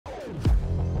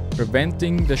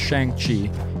preventing the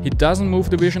Shang-Chi. He doesn't move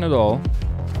the vision at all.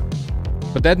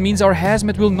 But that means our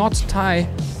Hazmat will not tie.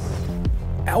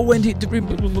 Oh, and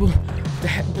the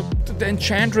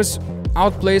Enchantress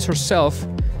outplays herself.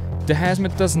 The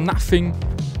Hazmat does nothing.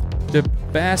 The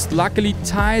Bast luckily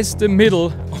ties the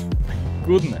middle. Oh my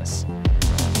goodness.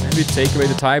 And we take away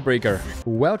the tiebreaker.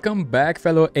 Welcome back,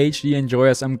 fellow HD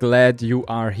enjoyers. I'm glad you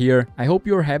are here. I hope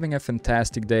you're having a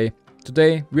fantastic day.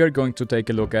 Today we are going to take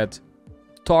a look at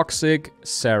Toxic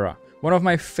Sera. One of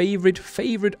my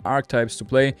favorite archetypes to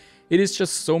play. It is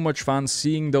just so much fun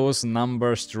seeing those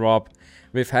numbers drop.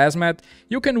 With Hazmat,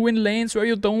 you can win lanes where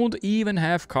you don't even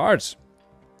have cards.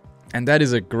 And that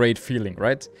is a great feeling,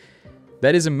 right?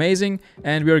 That is amazing,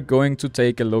 and we are going to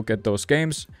take a look at those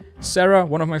games. Sera,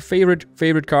 one of my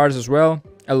favorite cards as well,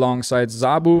 alongside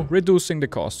Zabu, reducing the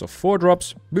cost of 4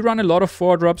 drops. We run a lot of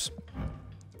 4 drops.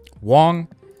 Wong,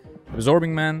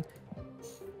 Absorbing Man,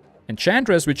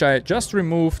 Enchantress, which I just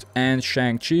removed, and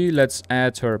Shang-Chi. Let's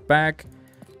add her back.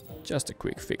 Just a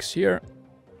quick fix here.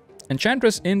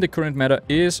 Enchantress in the current meta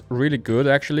is really good,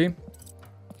 actually,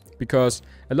 because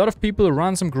a lot of people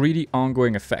run some greedy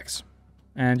ongoing effects,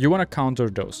 and you want to counter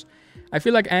those. I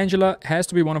feel like Angela has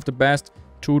to be one of the best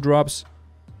 2-drops.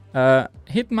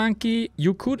 Hitmonkey,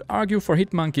 you could argue for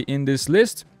Hitmonkey in this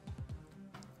list,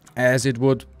 as it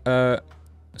would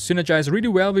synergize really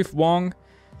well with Wong,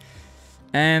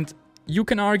 and you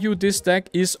can argue this deck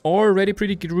is already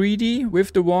pretty greedy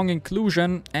with the Wong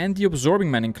inclusion and the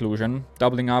Absorbing Man inclusion,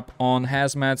 doubling up on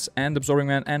Hazmats and Absorbing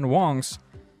Man and Wongs.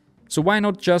 So why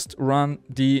not just run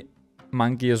the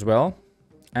Monkey as well?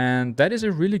 And that is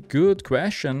a really good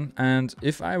question, and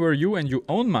if I were you and you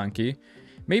own Monkey,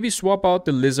 maybe swap out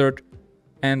the Lizard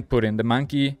and put in the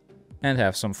Monkey and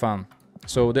have some fun.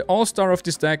 So the all-star of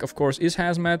this deck, of course, is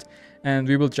Hazmat, and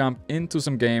we will jump into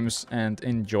some games and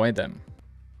enjoy them.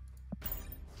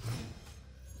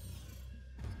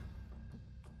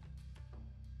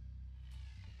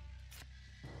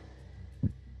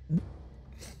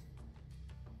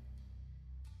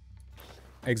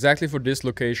 Exactly for this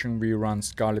location we run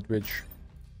Scarlet Witch.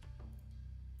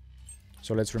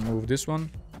 So let's remove this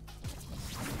one.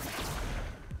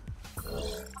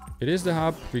 It is the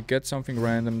hub, we get something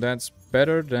random, that's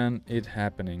better than it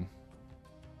happening.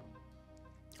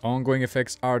 Ongoing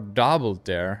effects are doubled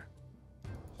there.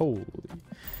 Holy.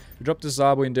 We drop the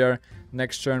Zabu in there.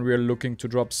 Next turn we are looking to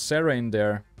drop Sera in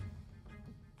there.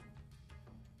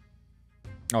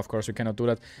 Of course, we cannot do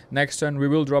that. Next turn, we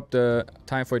will drop the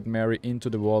Typhoid Mary into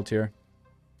the vault here.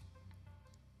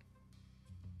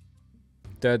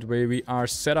 That way we are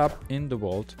set up in the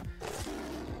vault.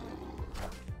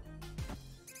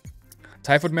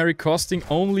 Typhoid Mary costing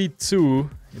only 2.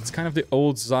 It's kind of the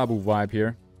old Zabu vibe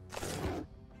here.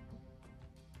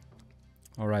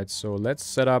 Alright, so let's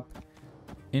set up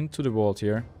into the vault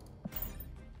here.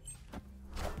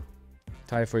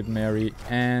 Typhoid Mary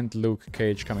and Luke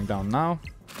Cage coming down now.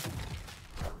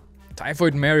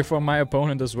 Typhoid Mary for my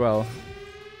opponent as well.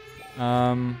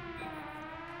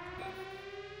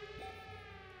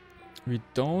 We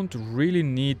don't really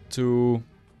need to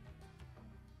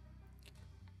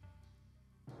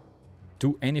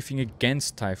do anything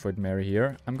against Typhoid Mary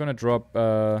here. I'm gonna drop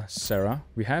Sera.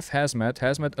 We have Hazmat.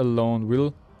 Hazmat alone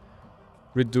will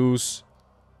reduce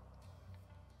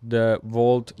the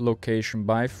vault location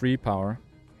by 3 power.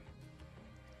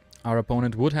 Our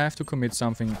opponent would have to commit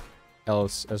something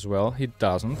else as well. He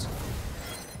doesn't.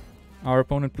 Our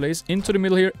opponent plays into the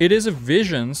middle here. It is a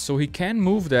vision, so he can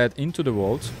move that into the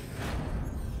vault.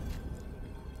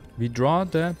 We draw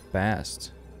the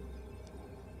Bast.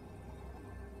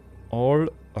 All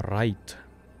right.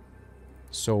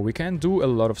 So we can do a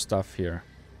lot of stuff here.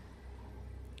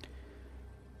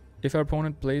 If our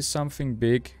opponent plays something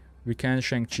big, we can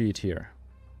Shang-Chi it here.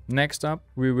 Next up,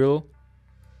 we will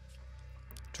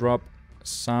drop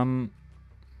some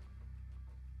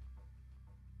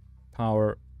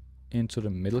power into the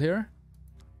middle here.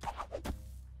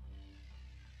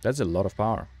 That's a lot of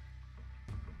power.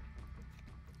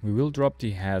 We will drop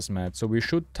the Hazmat, so we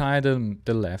should tie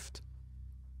the left.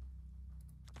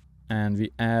 And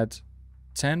we add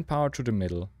 10 power to the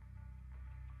middle.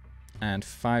 And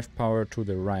 5 power to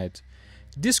the right.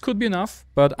 This could be enough,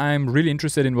 but I'm really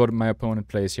interested in what my opponent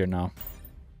plays here now.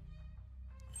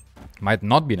 Might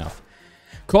not be enough.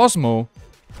 Cosmo,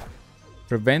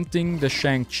 preventing the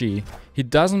Shang-Chi. He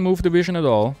doesn't move the vision at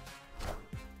all.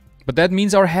 But that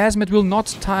means our Hazmat will not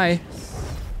tie.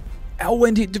 Oh,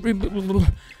 and the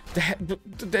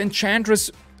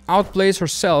Enchantress outplays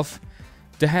herself.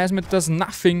 The Hazmat does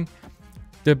nothing.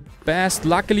 The Bast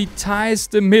luckily ties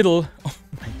the middle. Oh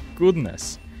my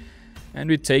goodness. And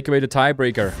we take away the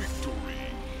tiebreaker.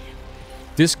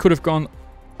 This could have gone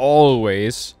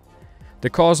always. The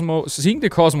Cosmo, seeing the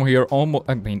Cosmo here, almost,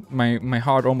 I mean, my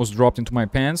heart almost dropped into my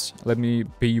pants. Let me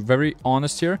be very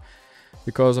honest here.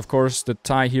 Because, of course, the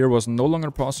tie here was no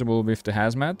longer possible with the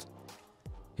Hazmat.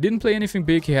 He didn't play anything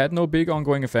big. He had no big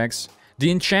ongoing effects. The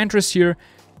Enchantress here,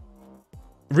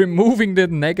 removing the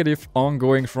negative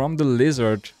ongoing from the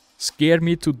Lizard, scared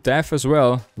me to death as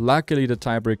well. Luckily, the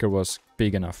tiebreaker was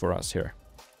big enough for us here.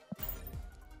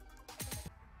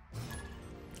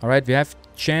 Alright, we have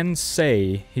Chen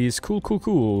Sei. He's cool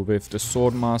with the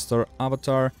Swordmaster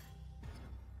avatar.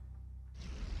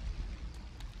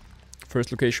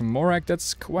 First location Morak,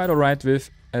 that's quite alright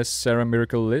with a Sera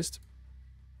Miracle list.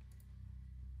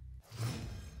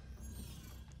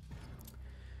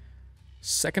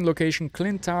 Second location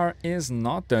Clintar is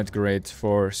not that great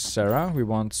for Sera. We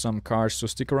want some cards to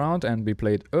stick around and be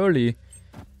played early.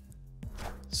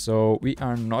 So we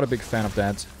are not a big fan of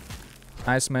that.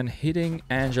 Iceman hitting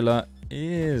Angela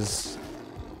is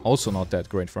also not that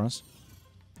great for us.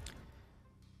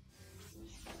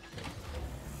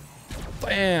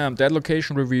 Damn, that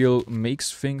location reveal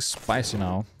makes things spicy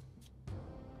now.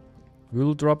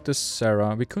 We'll drop the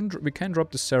Sera. We can drop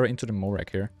the Sera into the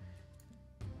Morak here.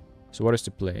 So what is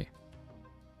the play?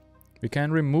 We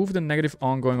can remove the negative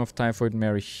ongoing of Typhoid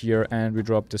Mary here and we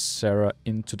drop the Sera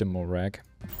into the Morak.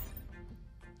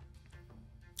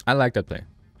 I like that play.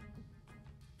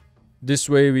 This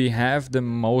way we have the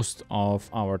most of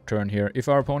our turn here. If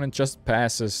our opponent just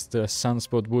passes, the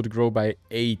Sunspot would grow by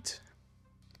 8.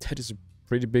 That is a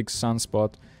pretty big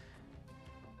Sunspot.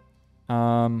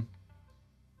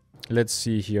 Let's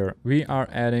see here. We are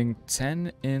adding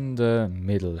 10 in the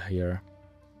middle here.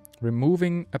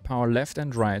 Removing a power left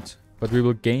and right. But we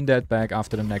will gain that back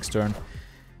after the next turn.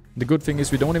 The good thing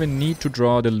is we don't even need to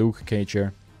draw the Luke Cage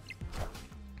here.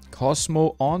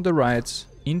 Cosmo on the right.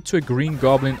 Into a green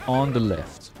goblin on the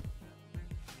left.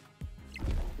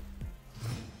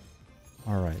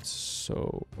 Alright,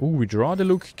 so... Ooh, we draw the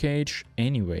Luke Cage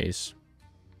anyways.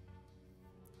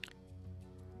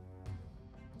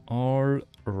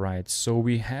 Alright, so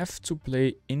we have to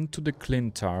play into the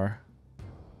Clintar.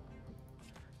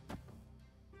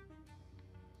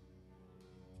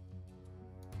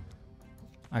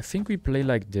 I think we play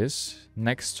like this.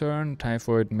 Next turn,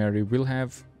 Typhoid Mary will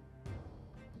have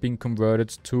been converted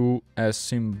to a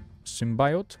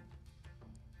symbiote.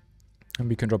 And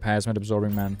we can drop Hazmat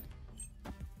Absorbing Man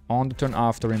on the turn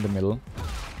after in the middle.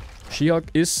 She-Hulk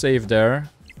is safe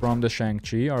there from the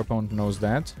Shang-Chi. Our opponent knows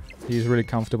that. He's really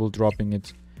comfortable dropping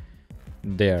it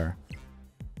there.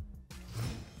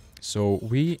 So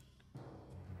we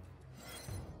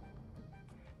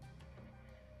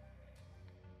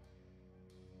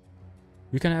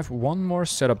can have one more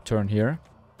setup turn here.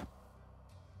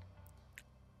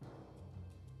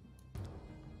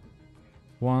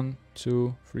 One,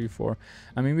 two, three, four.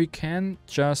 I mean, we can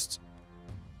just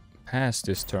pass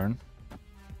this turn.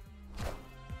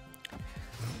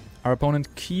 Our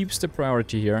opponent keeps the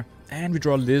priority here. And we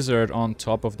draw Lizard on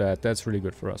top of that. That's really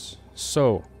good for us.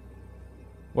 So,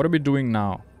 what are we doing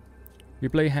now? We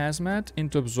play Hazmat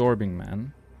into Absorbing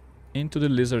Man. Into the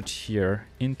Lizard here.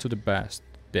 Into the Bast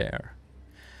there.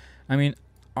 I mean,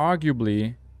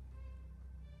 arguably,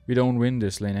 we don't win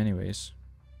this lane anyways.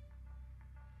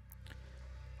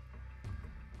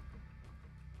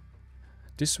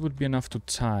 This would be enough to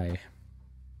tie.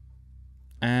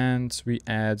 And we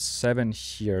add 7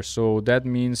 here. So that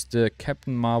means the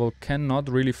Captain Marvel cannot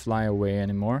really fly away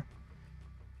anymore.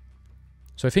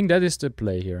 So I think that is the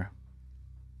play here.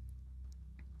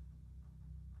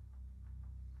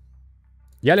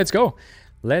 Yeah, let's go.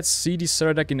 Let's see the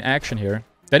Sera deck in action here.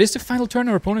 That is the final turn.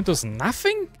 Our opponent does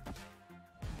nothing?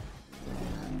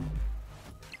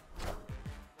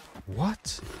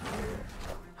 What?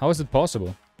 How is it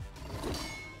possible?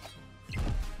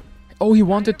 Oh, he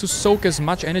wanted to soak as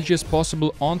much energy as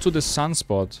possible onto the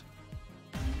Sunspot.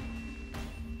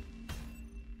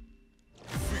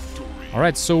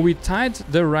 Alright, so we tied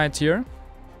the right here.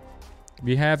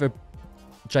 We have a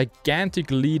gigantic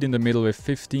lead in the middle with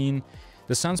 15.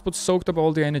 The Sunspot soaked up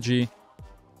all the energy.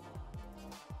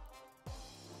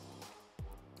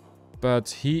 But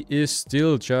he is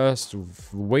still just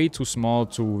way too small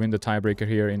to win the tiebreaker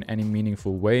here in any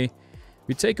meaningful way.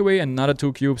 We take away another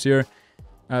 2 cubes here.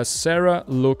 Sera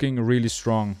looking really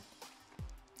strong.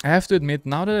 I have to admit,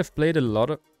 now that I've played a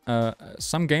lot of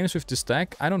some games with this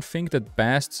deck, I don't think that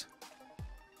Bast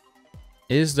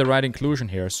is the right inclusion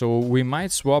here. So we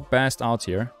might swap Bast out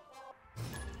here.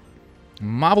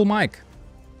 Marvel Mike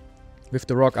with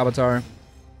the Rock Avatar.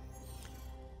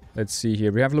 Let's see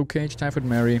here. We have Luke Cage, Typhoid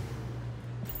Mary,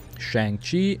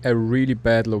 Shang-Chi, a really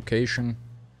bad location.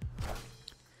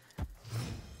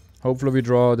 Hopefully we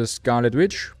draw the Scarlet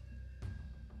Witch.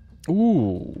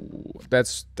 Ooh,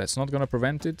 that's not gonna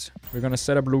prevent it. We're gonna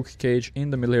set up Luke Cage in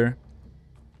the middle here.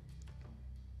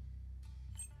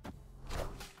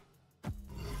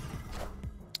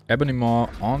 Ebony Maw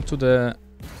onto the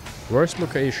worst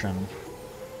location.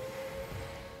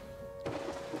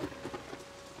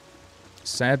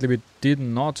 Sadly, we did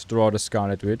not draw the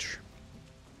Scarlet Witch.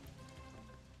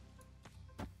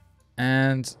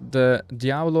 And the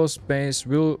Diablo's base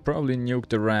will probably nuke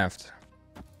the raft.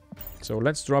 So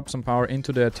let's drop some power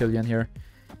into the Attillion here.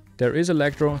 There is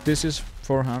Electro. This is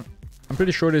 400. I'm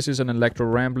pretty sure this is an Electro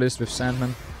ramp list with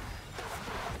Sandman.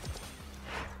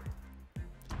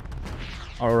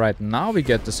 Alright, now we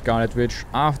get the Scarlet Witch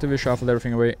after we shuffled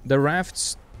everything away. The raft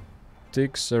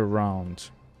sticks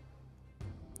around.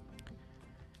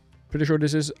 Pretty sure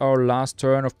this is our last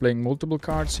turn of playing multiple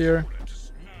cards here.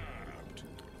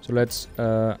 So let's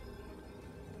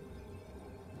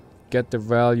get the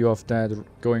value of that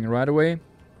going right away.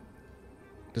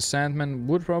 The Sandman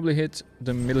would probably hit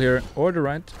the middle here or the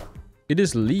right. It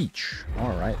is Leech.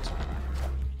 Alright.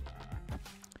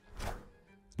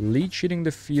 Leech hitting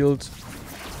the field.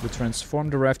 We transform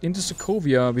the raft into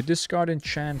Sokovia. We discard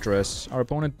Enchantress. Our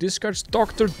opponent discards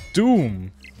Dr.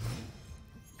 Doom.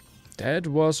 That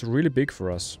was really big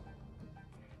for us.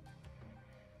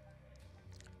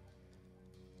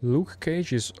 Luke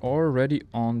Cage is already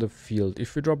on the field.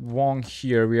 If we drop Wong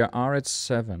here, we are at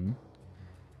 7.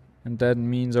 And that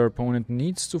means our opponent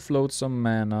needs to float some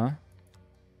mana.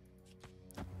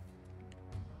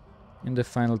 In the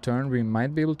final turn, we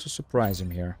might be able to surprise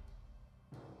him here.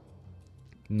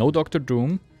 No Dr.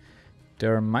 Doom.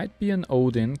 There might be an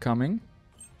Odin coming.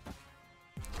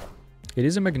 It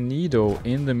is a Magneto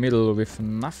in the middle with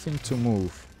nothing to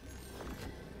move.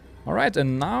 Alright,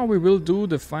 and now we will do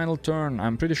the final turn.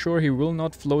 I'm pretty sure he will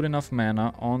not float enough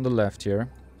mana on the left here.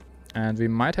 And we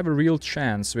might have a real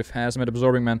chance with Hazmat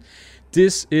Absorbing Man.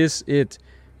 This is it.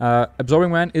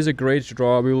 Absorbing Man is a great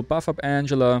draw. We will buff up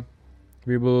Angela.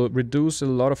 We will reduce a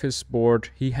lot of his board.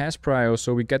 He has Prio,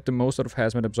 so we get the most out of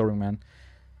Hazmat Absorbing Man.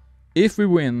 If we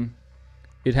win,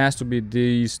 it has to be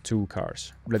these two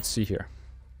cards. Let's see here.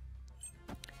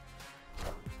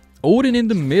 Odin in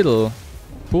the middle,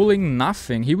 pulling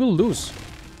nothing. He will lose.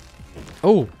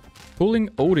 Oh, pulling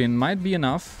Odin might be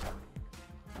enough.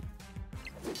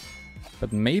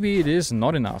 But maybe it is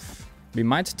not enough. We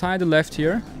might tie the left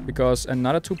here, because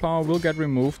another 2 power will get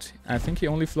removed. I think he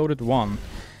only floated 1.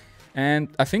 And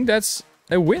I think that's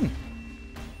a win.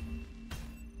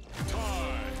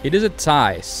 It is a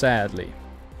tie, sadly.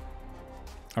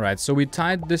 Alright, so we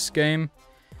tied this game.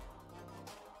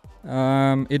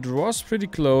 It was pretty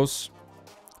close.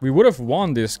 We would have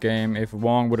won this game if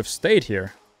Wong would have stayed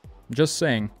here. Just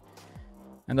saying.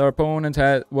 And our opponent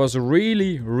was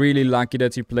really, really lucky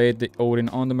that he played the Odin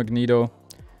on the Magneto.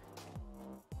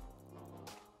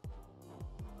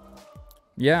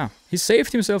 Yeah, he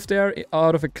saved himself there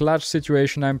out of a clutch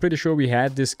situation. I'm pretty sure we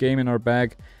had this game in our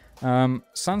bag.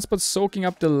 Sunspot soaking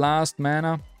up the last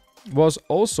mana was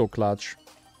also clutch.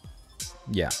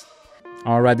 Yeah.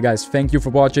 Alright guys, thank you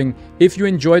for watching. If you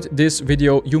enjoyed this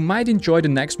video, you might enjoy the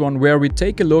next one where we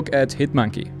take a look at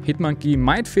Hitmonkey. Hitmonkey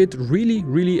might fit really,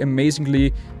 really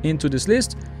amazingly into this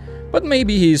list, but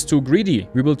maybe he is too greedy.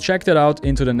 We will check that out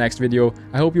into the next video.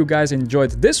 I hope you guys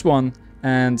enjoyed this one,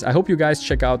 and I hope you guys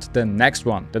check out the next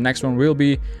one. The next one will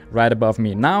be right above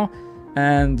me now.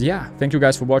 And yeah, thank you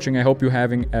guys for watching. I hope you're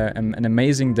having an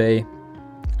amazing day,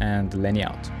 and Lenny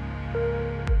out.